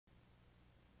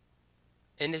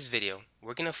In this video,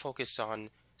 we're going to focus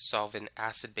on solving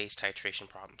acid-base titration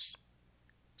problems.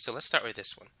 So let's start with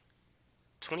this one.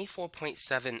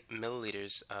 24.7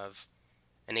 milliliters of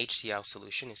an HCl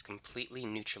solution is completely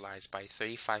neutralized by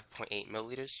 35.8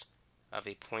 milliliters of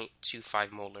a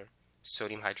 0.25 molar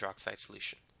sodium hydroxide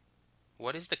solution.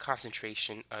 What is the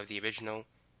concentration of the original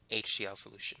HCl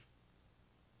solution?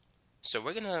 So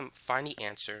we're going to find the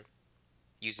answer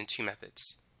using two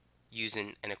methods,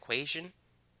 using an equation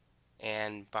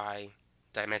and by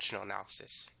dimensional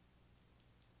analysis.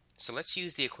 So let's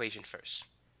use the equation first.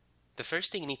 The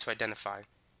first thing you need to identify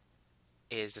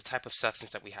is the type of substance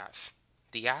that we have.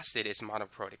 The acid is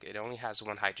monoprotic, it only has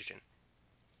one hydrogen.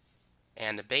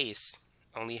 And the base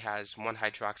only has one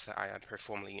hydroxide ion per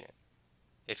formula unit.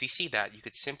 If you see that, you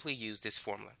could simply use this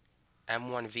formula,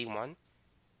 M1V1,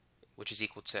 which is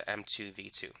equal to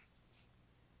M2V2.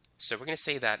 So we're going to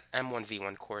say that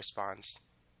M1V1 corresponds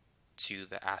to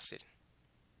the acid,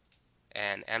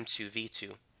 and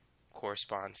M2V2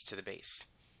 corresponds to the base.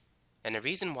 And the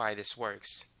reason why this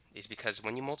works is because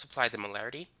when you multiply the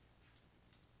molarity,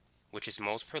 which is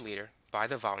moles per liter, by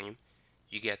the volume,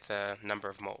 you get the number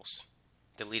of moles.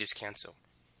 The liters cancel.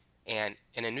 And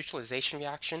in a neutralization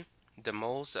reaction, the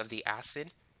moles of the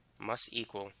acid must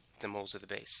equal the moles of the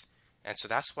base. And so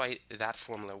that's why that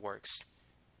formula works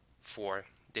for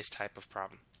this type of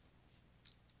problem.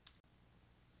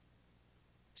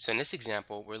 So in this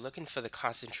example, we're looking for the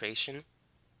concentration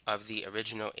of the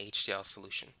original HCl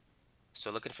solution. So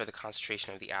looking for the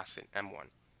concentration of the acid, M1.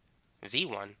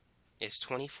 V1 is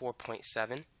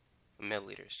 24.7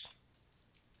 milliliters.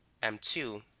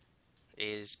 M2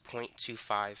 is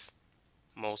 0.25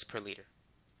 moles per liter.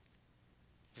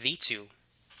 V2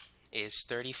 is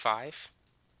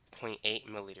 35.8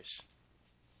 milliliters.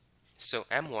 So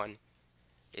M1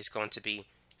 is going to be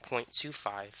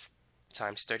 0.25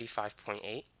 times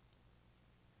 35.8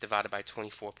 divided by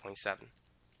 24.7.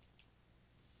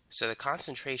 So the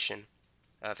concentration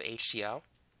of HCl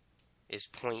is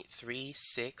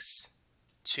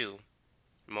 0.362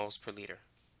 moles per liter,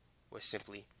 or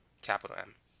simply capital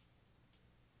M.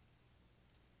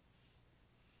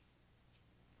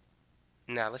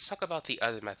 Now let's talk about the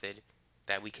other method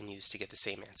that we can use to get the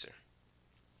same answer.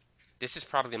 This is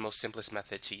probably the most simplest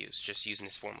method to use, just using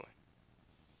this formula,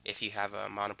 if you have a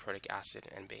monoprotic acid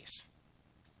and base.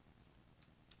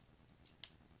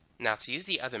 Now to use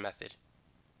the other method,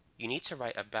 you need to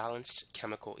write a balanced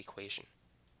chemical equation.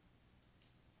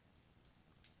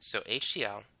 So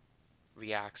HCl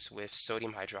reacts with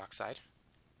sodium hydroxide,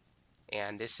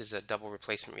 and this is a double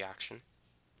replacement reaction.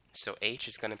 So H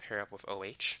is going to pair up with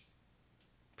OH,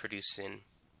 producing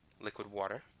liquid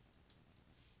water,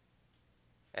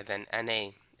 and then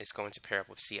Na is going to pair up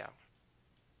with Cl,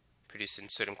 producing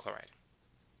sodium chloride.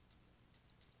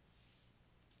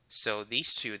 So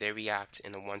these two, they react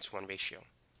in a 1-to-1 ratio.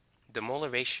 The molar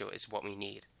ratio is what we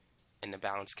need in the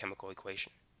balanced chemical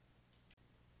equation.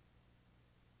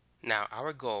 Now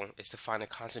our goal is to find the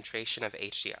concentration of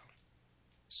HCl.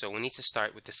 So we need to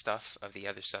start with the stuff of the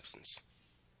other substance.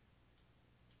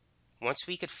 Once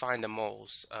we could find the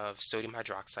moles of sodium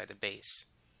hydroxide, the base,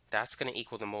 that's going to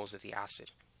equal the moles of the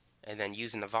acid. And then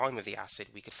using the volume of the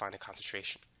acid, we could find the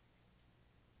concentration.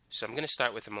 So I'm going to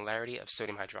start with the molarity of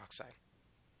sodium hydroxide.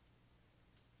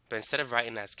 But instead of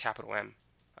writing it as capital M,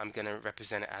 I'm going to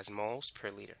represent it as moles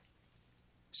per liter.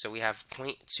 So we have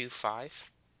 0.25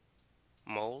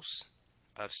 moles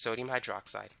of sodium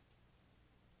hydroxide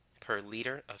per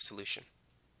liter of solution.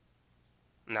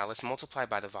 Now let's multiply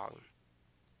by the volume.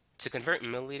 To convert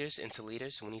milliliters into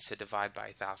liters, we need to divide by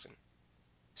 1,000.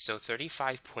 So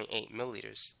 35.8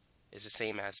 milliliters is the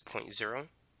same as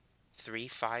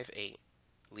 0.0358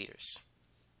 liters.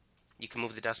 You can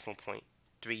move the decimal point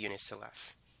 3 units to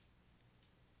left.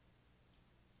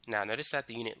 Now notice that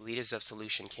the unit liters of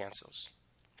solution cancels.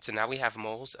 So now we have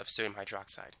moles of sodium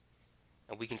hydroxide,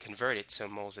 and we can convert it to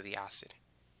moles of the acid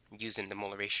using the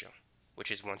molar ratio, which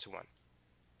is 1-to-1.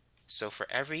 So for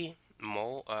every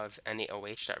mole of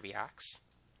NaOH that reacts,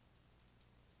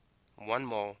 1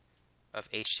 mole of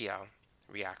HCl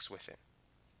reacts with it.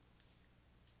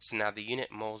 So now the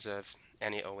unit moles of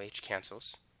NaOH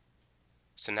cancels.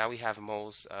 So now we have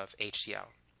moles of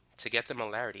HCl. To get the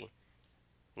molarity,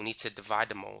 we need to divide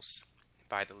the moles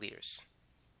by the liters.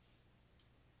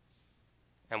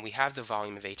 And we have the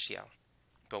volume of HCl,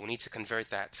 but we need to convert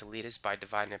that to liters by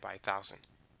dividing it by 1,000.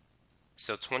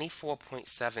 So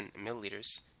 24.7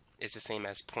 milliliters is the same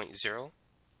as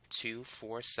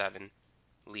 0.0247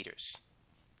 liters.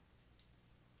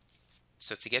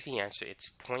 So to get the answer, it's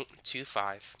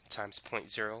 0.25 times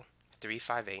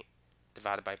 0.0358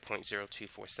 divided by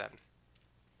 0.0247.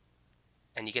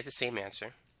 and you get the same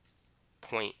answer,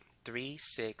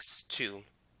 0.362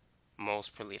 moles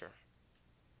per liter.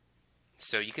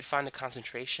 So you could find the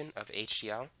concentration of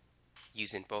HCl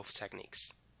using both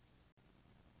techniques.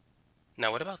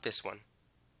 Now what about this one?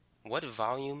 What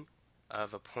volume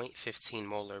of a 0.15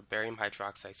 molar barium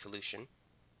hydroxide solution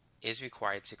is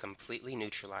required to completely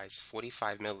neutralize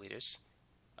 45 milliliters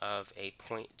of a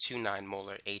 0.29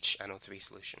 molar HNO3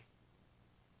 solution?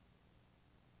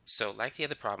 So like the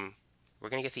other problem, we're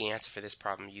going to get the answer for this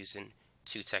problem using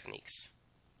two techniques.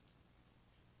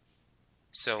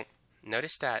 So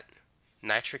notice that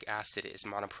nitric acid is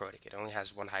monoprotic. It only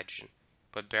has one hydrogen,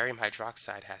 but barium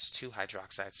hydroxide has two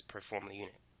hydroxides per formula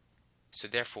unit. So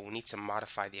therefore, we need to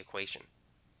modify the equation.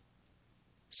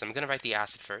 So I'm going to write the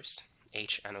acid first,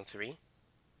 HNO3,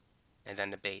 and then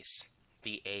the base,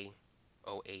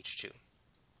 BaOH2.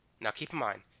 Now keep in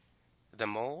mind, the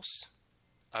moles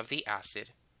of the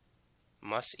acid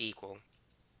must equal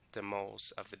the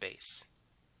moles of the base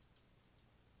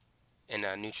in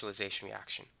a neutralization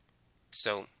reaction.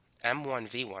 So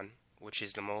M1V1, which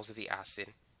is the moles of the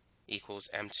acid, equals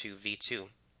M2V2,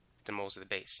 the moles of the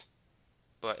base.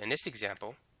 But in this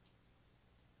example,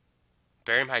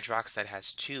 barium hydroxide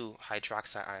has two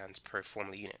hydroxide ions per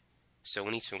formula unit. So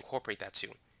we need to incorporate that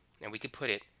too. And we could put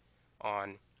it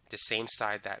on the same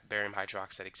side that barium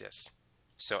hydroxide exists.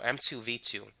 So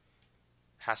M2V2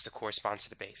 has to correspond to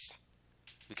the base.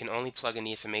 We can only plug in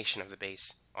the information of the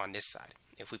base on this side.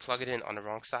 If we plug it in on the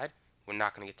wrong side, we're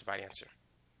not going to get the right answer.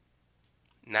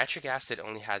 Nitric acid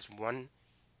only has one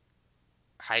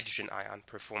hydrogen ion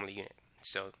per formula unit.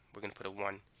 So we're going to put a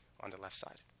 1 on the left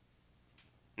side.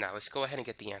 Now let's go ahead and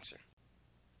get the answer.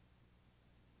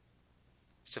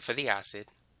 So for the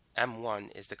acid,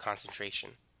 M1 is the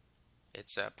concentration.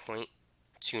 It's 0.29.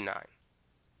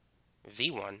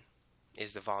 V1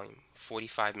 is the volume,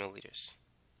 45 milliliters.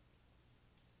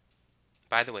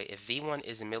 By the way, if V1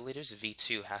 is in milliliters,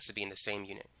 V2 has to be in the same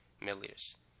unit,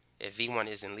 milliliters. If V1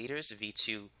 is in liters,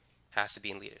 V2 has to be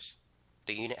in liters.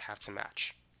 The unit have to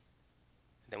match.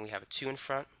 Then we have a 2 in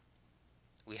front.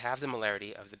 We have the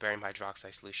molarity of the barium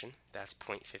hydroxide solution. That's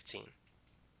 0.15.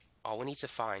 All we need to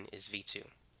find is V2.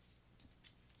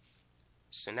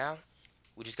 So now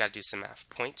we just got to do some math.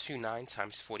 0.29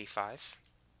 times 45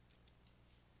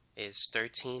 is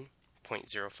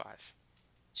 13.05.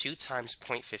 2 times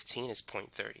 0.15 is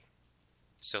 0.30.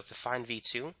 So to find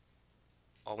V2,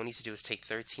 all we need to do is take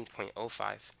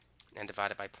 13.05 and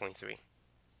divide it by 0.3.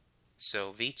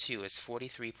 So V2 is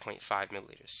 43.5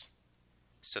 milliliters.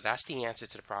 So that's the answer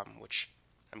to the problem, which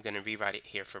I'm going to rewrite it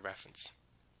here for reference.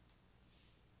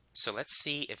 So let's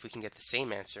see if we can get the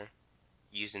same answer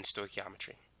using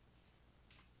stoichiometry.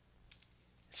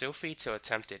 Feel free to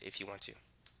attempt it if you want to.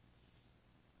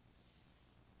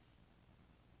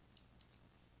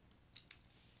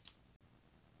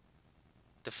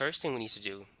 The first thing we need to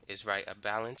do is write a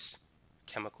balanced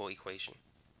chemical equation.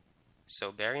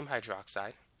 So barium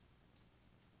hydroxide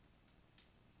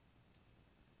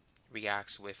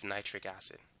reacts with nitric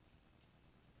acid.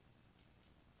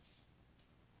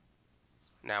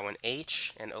 Now when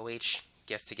H and OH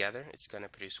gets together, it's going to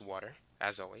produce water,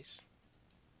 as always.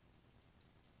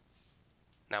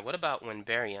 Now what about when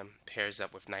barium pairs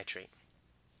up with nitrate?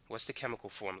 What's the chemical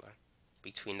formula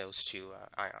between those two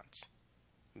ions?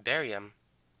 Barium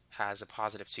has a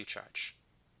positive 2 charge.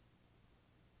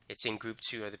 It's in group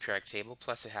 2 of the periodic table,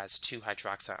 plus it has 2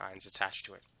 hydroxide ions attached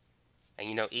to it. And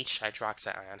you know each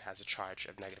hydroxide ion has a charge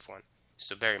of -1,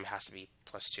 so barium has to be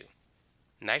 +2.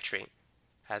 Nitrate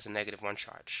has a -1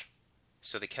 charge,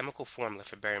 so the chemical formula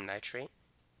for barium nitrate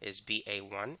is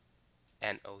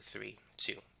Ba1NO3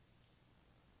 2.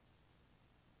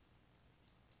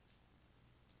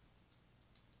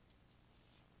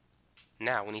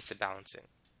 Now we need to balance it.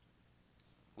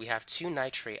 We have 2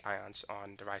 nitrate ions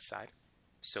on the right side,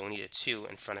 so we need a 2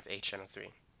 in front of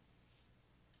HNO3.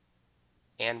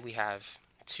 And we have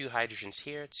 2 hydrogens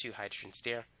here, 2 hydrogens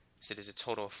there, so there's a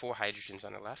total of 4 hydrogens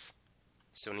on the left.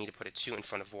 So we need to put a 2 in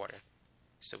front of water,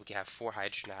 so we can have 4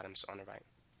 hydrogen atoms on the right.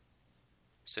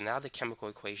 So now the chemical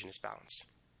equation is balanced.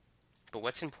 But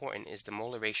what's important is the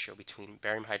molar ratio between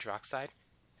barium hydroxide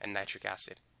and nitric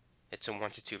acid. It's a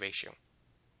 1:2 ratio.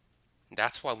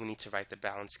 That's why we need to write the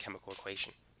balanced chemical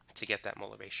equation to get that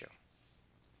molar ratio.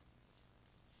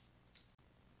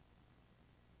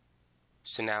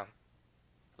 So now,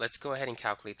 let's go ahead and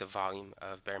calculate the volume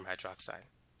of barium hydroxide.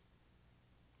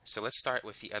 So let's start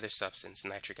with the other substance,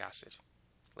 nitric acid.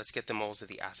 Let's get the moles of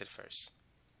the acid first.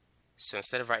 So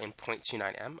instead of writing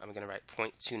 0.29 m, I'm going to write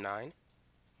 0.29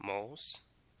 moles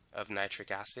of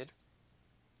nitric acid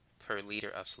per liter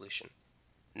of solution.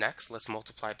 Next, let's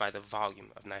multiply by the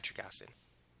volume of nitric acid.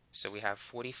 So we have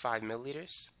 45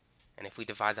 milliliters, and if we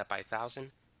divide that by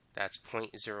 1,000, that's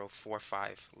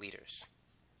 0.045 liters.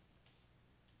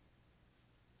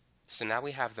 So now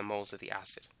we have the moles of the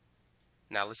acid.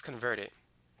 Now let's convert it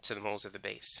to the moles of the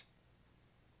base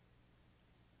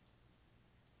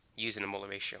using a molar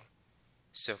ratio.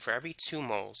 So for every 2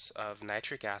 moles of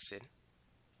nitric acid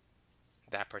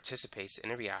that participates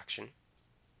in a reaction,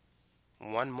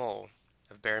 1 mole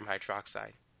of barium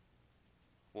hydroxide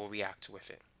will react with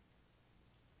it.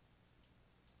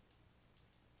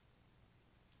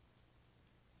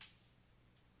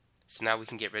 So now we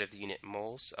can get rid of the unit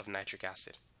moles of nitric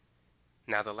acid.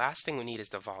 Now the last thing we need is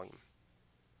the volume.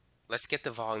 Let's get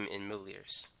the volume in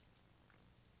milliliters.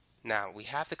 Now we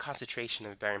have the concentration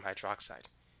of barium hydroxide.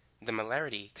 The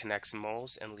molarity connects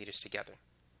moles and liters together.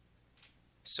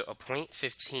 So a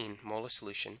 0.15 molar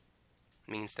solution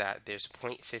means that there's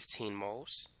 0.15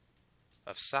 moles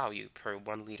of solute per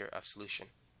 1 liter of solution.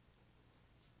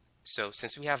 So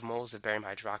since we have moles of barium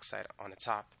hydroxide on the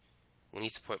top, we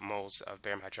need to put moles of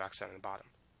barium hydroxide on the bottom.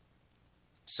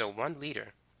 So 1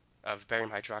 liter of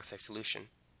barium hydroxide solution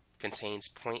contains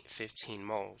 0.15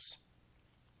 moles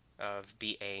of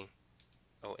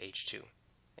BaOH2.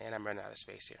 And I'm running out of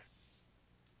space here.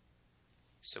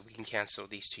 So we can cancel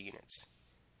these 2 units.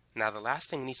 Now the last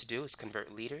thing we need to do is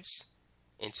convert liters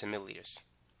into milliliters.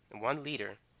 1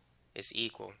 liter is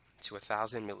equal to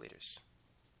 1,000 milliliters.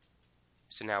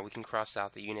 So now we can cross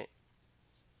out the unit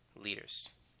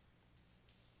liters.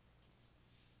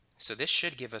 So this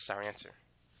should give us our answer.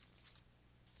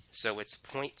 So it's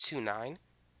 0.29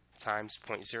 times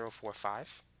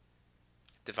 0.045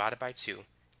 divided by 2,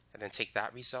 and then take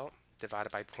that result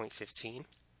divided by 0.15,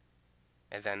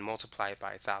 and then multiply it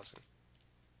by 1,000.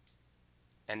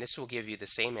 And this will give you the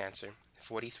same answer,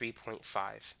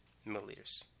 43.5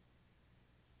 milliliters.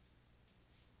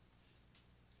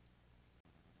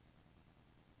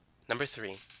 Number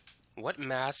 3. What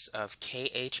mass of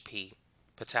KHP,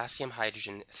 potassium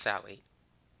hydrogen phthalate,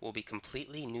 will be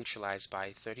completely neutralized by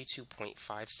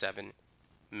 32.57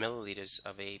 milliliters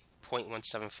of a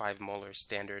 0.175 molar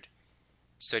standard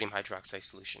sodium hydroxide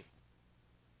solution?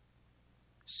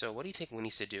 So what do you think we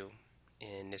need to do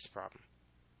in this problem?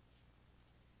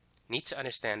 We need to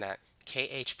understand that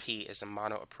KHP is a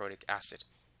monoaprotic acid,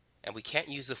 and we can't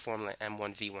use the formula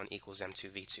M1V1 equals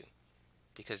M2V2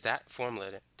 because that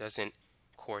formula doesn't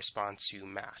correspond to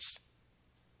mass.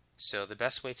 So the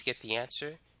best way to get the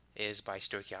answer is by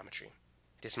stoichiometry.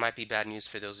 This might be bad news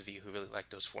for those of you who really like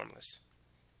those formulas.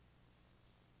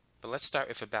 But let's start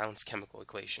with a balanced chemical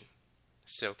equation.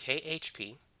 So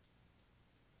KHP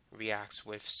reacts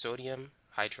with sodium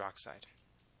hydroxide.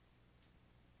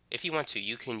 If you want to,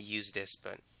 you can use this,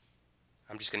 but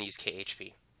I'm just going to use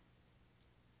KHP.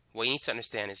 What you need to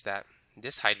understand is that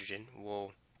this hydrogen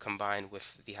will combine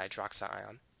with the hydroxide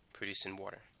ion producing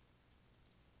water.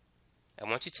 And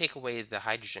once you take away the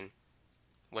hydrogen,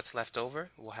 what's left over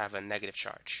will have a negative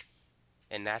charge,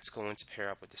 and that's going to pair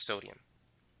up with the sodium.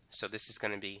 So this is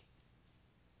going to be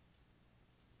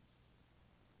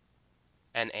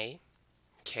NaKP.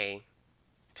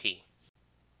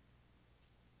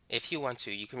 If you want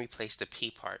to, you can replace the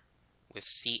P part with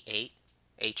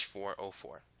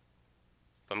C8H4O4.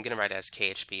 But I'm going to write it as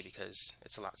KHP because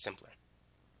it's a lot simpler.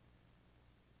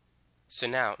 So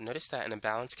now, notice that in a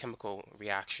balanced chemical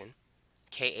reaction,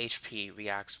 KHP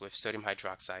reacts with sodium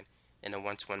hydroxide in a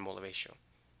 1-to-1 molar ratio.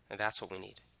 And that's what we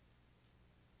need.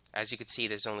 As you can see,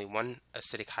 there's only 1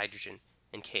 acidic hydrogen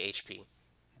in KHP.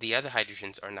 The other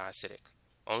hydrogens are not acidic.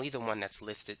 Only the one that's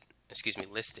listed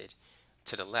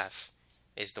to the left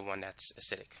is the one that's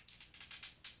acidic.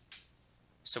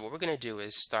 So what we're going to do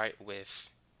is start with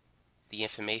the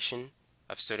information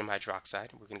of sodium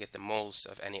hydroxide. We're going to get the moles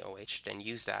of NaOH, then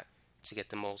use that to get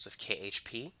the moles of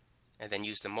KHP, and then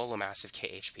use the molar mass of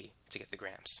KHP to get the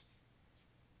grams.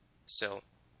 So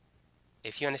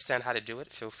if you understand how to do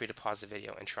it, feel free to pause the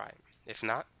video and try it. If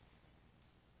not,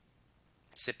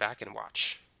 sit back and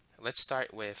watch. Let's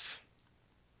start with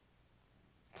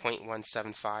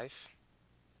 0.175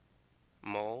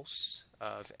 moles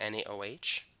of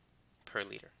NaOH per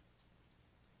liter,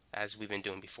 as we've been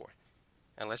doing before.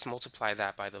 And let's multiply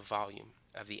that by the volume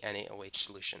of the NaOH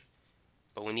solution.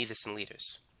 But we need this in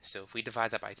liters. So if we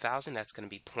divide that by 1,000, that's going to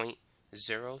be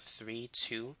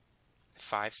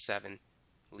 0.03257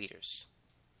 liters.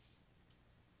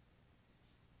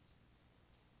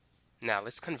 Now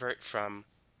let's convert from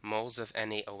moles of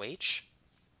NaOH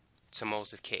to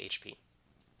moles of KHP.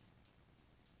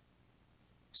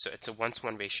 So it's a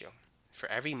 1-to-1 ratio. For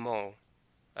every mole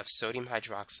of sodium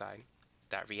hydroxide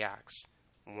that reacts,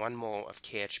 1 mole of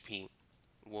KHP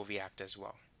will react as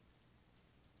well.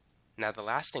 Now the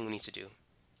last thing we need to do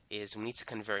is we need to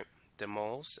convert the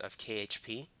moles of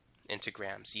KHP into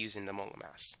grams using the molar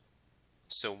mass.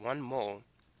 So 1 mole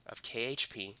of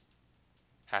KHP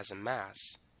has a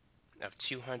mass of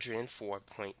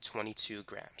 204.22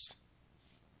 grams.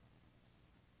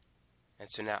 And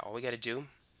so now all we got to do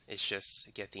is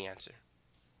just get the answer.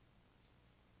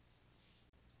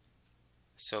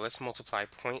 So let's multiply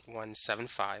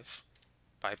 0.175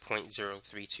 by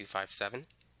 0.03257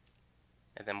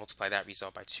 and then multiply that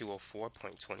result by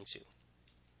 204.22.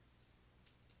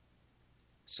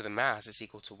 So the mass is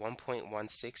equal to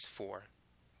 1.164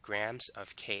 grams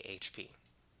of KHP.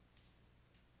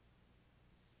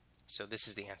 So this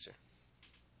is the answer.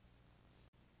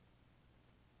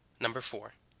 Number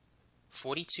 4.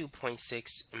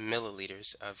 42.6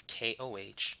 milliliters of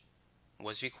KOH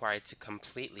was required to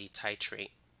completely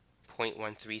titrate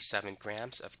 0.137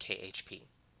 grams of KHP.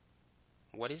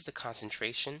 What is the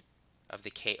concentration of the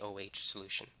KOH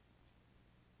solution?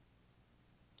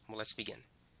 Well, let's begin.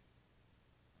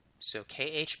 So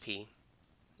KHP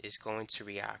is going to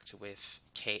react with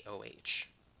KOH.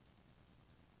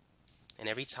 And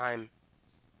every time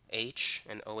H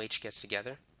and OH gets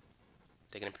together,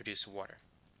 they're going to produce water.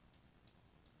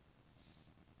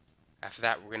 After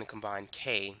that, we're going to combine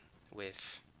K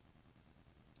with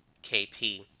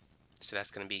KP, so that's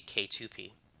going to be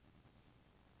K2P.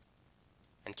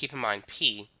 And keep in mind,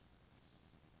 P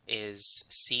is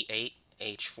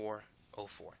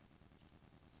C8H4O4.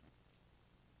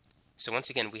 So once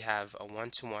again, we have a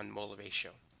 1-to-1 molar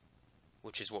ratio,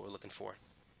 which is what we're looking for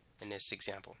in this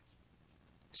example.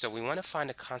 So we want to find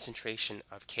a concentration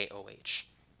of KOH.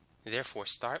 Therefore,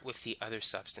 start with the other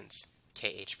substance,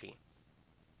 KHP.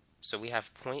 So we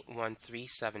have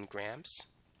 0.137 grams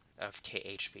of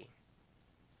KHP.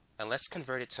 And let's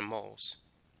convert it to moles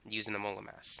using the molar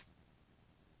mass.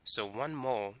 So 1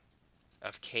 mole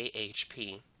of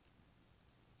KHP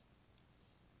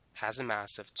has a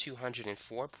mass of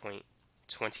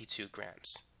 204.22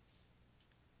 grams.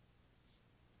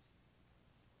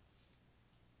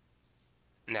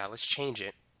 Now let's change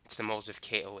it to the moles of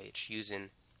KOH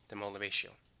using the molar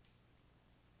ratio.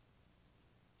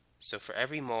 So for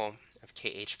every mole of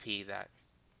KHP that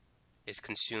is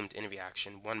consumed in a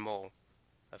reaction, 1 mole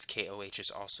of KOH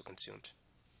is also consumed.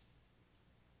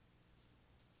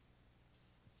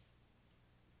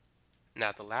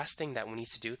 Now the last thing that we need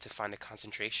to do to find the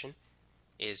concentration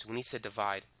is we need to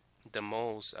divide the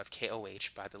moles of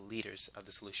KOH by the liters of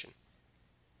the solution.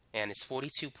 And it's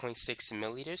 42.6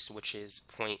 milliliters, which is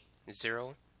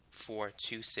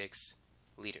 0.0426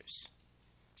 liters.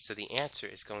 So the answer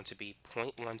is going to be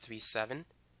 0.137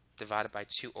 divided by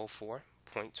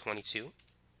 204.22,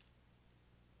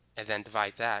 and then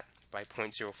divide that by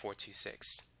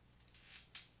 0.0426.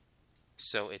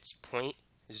 So it's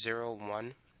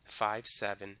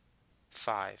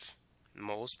 0.01575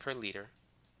 moles per liter,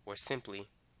 or simply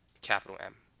capital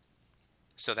M.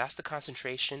 So that's the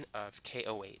concentration of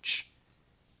KOH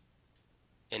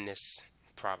in this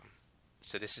problem.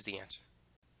 So this is the answer.